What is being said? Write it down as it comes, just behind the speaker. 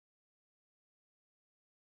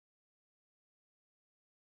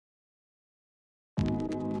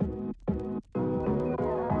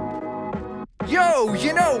Yo,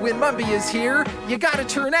 you know when Mumby is here, you gotta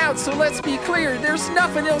turn out, so let's be clear. There's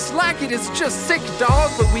nothing else like it, it's just sick, dog.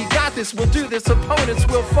 But we got this, we'll do this, opponents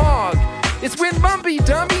will fog. It's when Mumby,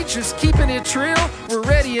 dummy, just keeping it trill. We're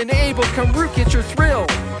ready and able, come root, get your thrill.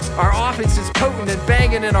 Our offense is potent and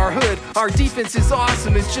banging in our hood. Our defense is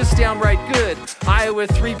awesome, it's just downright good. Iowa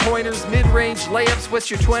three-pointers, mid-range layups, what's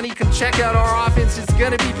your 20? Come check out our offense, it's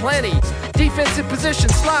gonna be plenty. Defensive position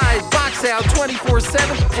slide, box out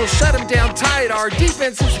 24/7. We'll shut them down tight, our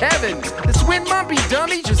defense is heaven. It's when Mumby,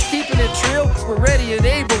 dummy, just keeping it trill. We're ready and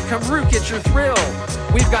able, come root, get your thrill.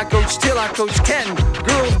 We've got Coach Tillock, Coach Kenton,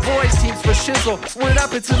 girls, boys, teams for shizzle. Word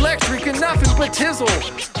up, it's electric and nothing but tizzle.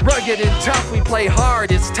 Rugged and tough, we play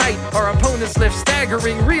hard, it's tight. Our opponents left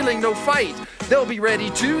staggering, reeling, no fight. They'll be ready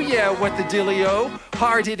too, yeah, what the dealio?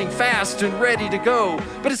 Hard hitting fast and ready to go.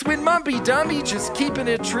 But it's when Mumby, dummy, just keeping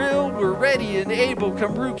it trill. We're ready and able,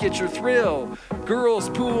 come root, get your thrill. Girls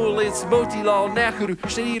pool, it's Motilal Nehru,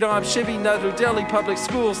 Shriram Shivi Nutter, Delhi Public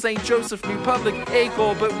School, St. Joseph New Public,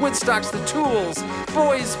 ACOL, but Woodstock's the tools.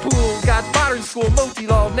 Boys pool, got modern school,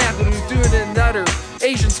 Motilal Nehru, doing it nutter.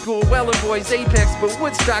 Asian school, Welland Boys, Apex, but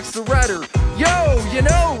Woodstock's the rudder. Yo, you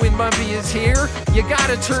know when Mumby is here, you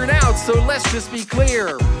gotta turn out, so let's just be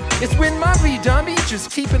clear. It's when Mumby, dummy,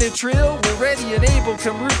 just keeping it trill. We're ready and able,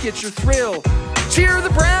 come root, get your thrill. Cheer the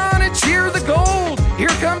brown and cheer the gold. Here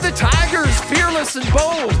come the Tigers, fearless and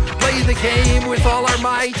bold. Play the game with all our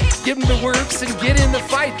might. Give them the works and get in the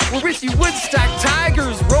fight. We're with you, Woodstock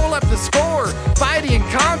Tigers. Roll up the score. Fighting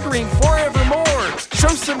and conquering forevermore. Show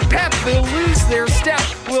some pep, they'll lose their step.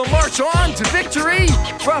 We'll march on to victory.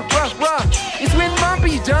 Ruh, ruh, ruh. It's when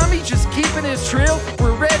Mumby, dummy, just keeping it trill.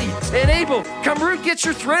 We're ready and able. Come root, get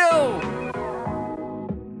your thrill.